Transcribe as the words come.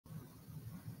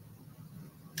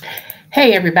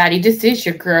Hey everybody, this is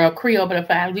your girl, Creole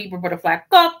Butterfly, Libra Butterfly,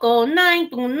 Coco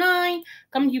 929,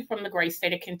 coming to you from the great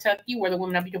state of Kentucky, where the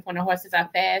women are beautiful and the horses are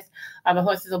fast. The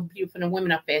horses are beautiful and the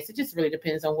women are fast. It just really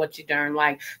depends on what you're doing.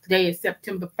 Like today is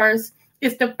September 1st.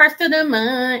 It's the first of the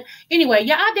month. Anyway,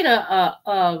 yeah, I did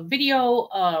a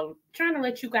video trying to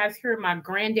let you guys hear my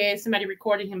granddad. Somebody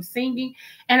recorded him singing,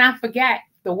 and I forgot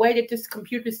the way that this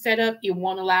computer is set up, it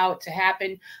won't allow it to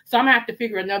happen. So I'm gonna have to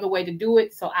figure another way to do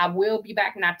it. So I will be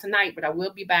back, not tonight, but I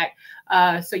will be back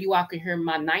so you all can hear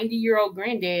my 90-year-old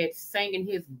granddad singing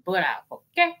his butt out.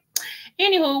 Okay.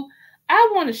 Anywho,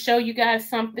 I want to show you guys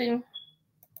something.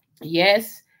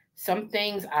 Yes, some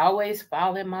things always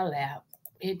fall in my lap.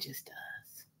 It just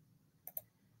does.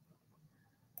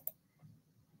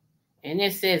 And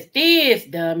it says, this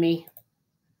dummy.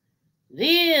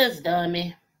 This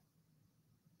dummy.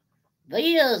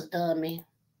 This dummy.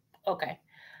 Okay.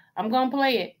 I'm going to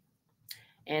play it.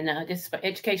 And this is for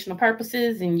educational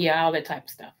purposes and yeah, all that type of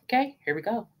stuff. Okay, here we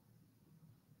go.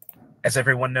 As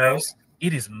everyone knows,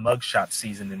 it is mugshot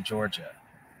season in Georgia.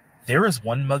 There is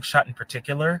one mugshot in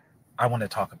particular I want to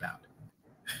talk about.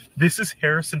 This is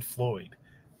Harrison Floyd,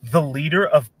 the leader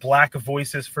of Black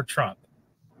Voices for Trump.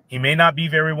 He may not be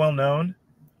very well known,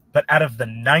 but out of the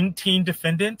 19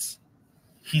 defendants,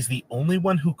 he's the only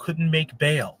one who couldn't make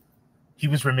bail. He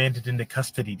was remanded into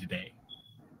custody today.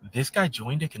 This guy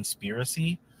joined a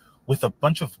conspiracy with a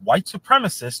bunch of white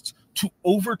supremacists to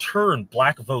overturn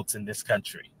black votes in this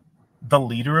country. The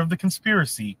leader of the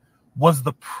conspiracy was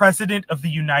the president of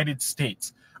the United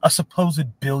States, a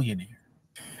supposed billionaire.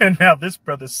 And now this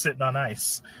brother's sitting on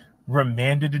ice,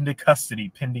 remanded into custody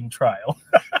pending trial.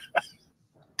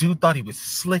 Dude thought he was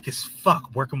slick as fuck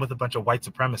working with a bunch of white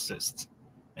supremacists.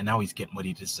 And now he's getting what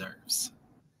he deserves.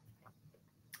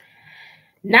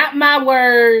 Not my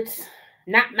words.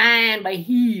 Not mine, but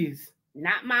his.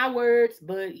 Not my words,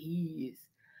 but his.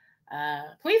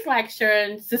 Please like, share,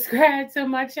 and subscribe to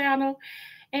my channel.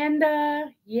 And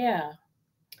yeah,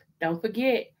 don't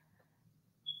forget,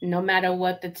 no matter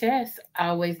what the test,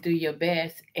 always do your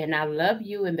best. And I love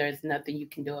you, and there's nothing you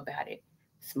can do about it.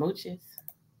 Smooches.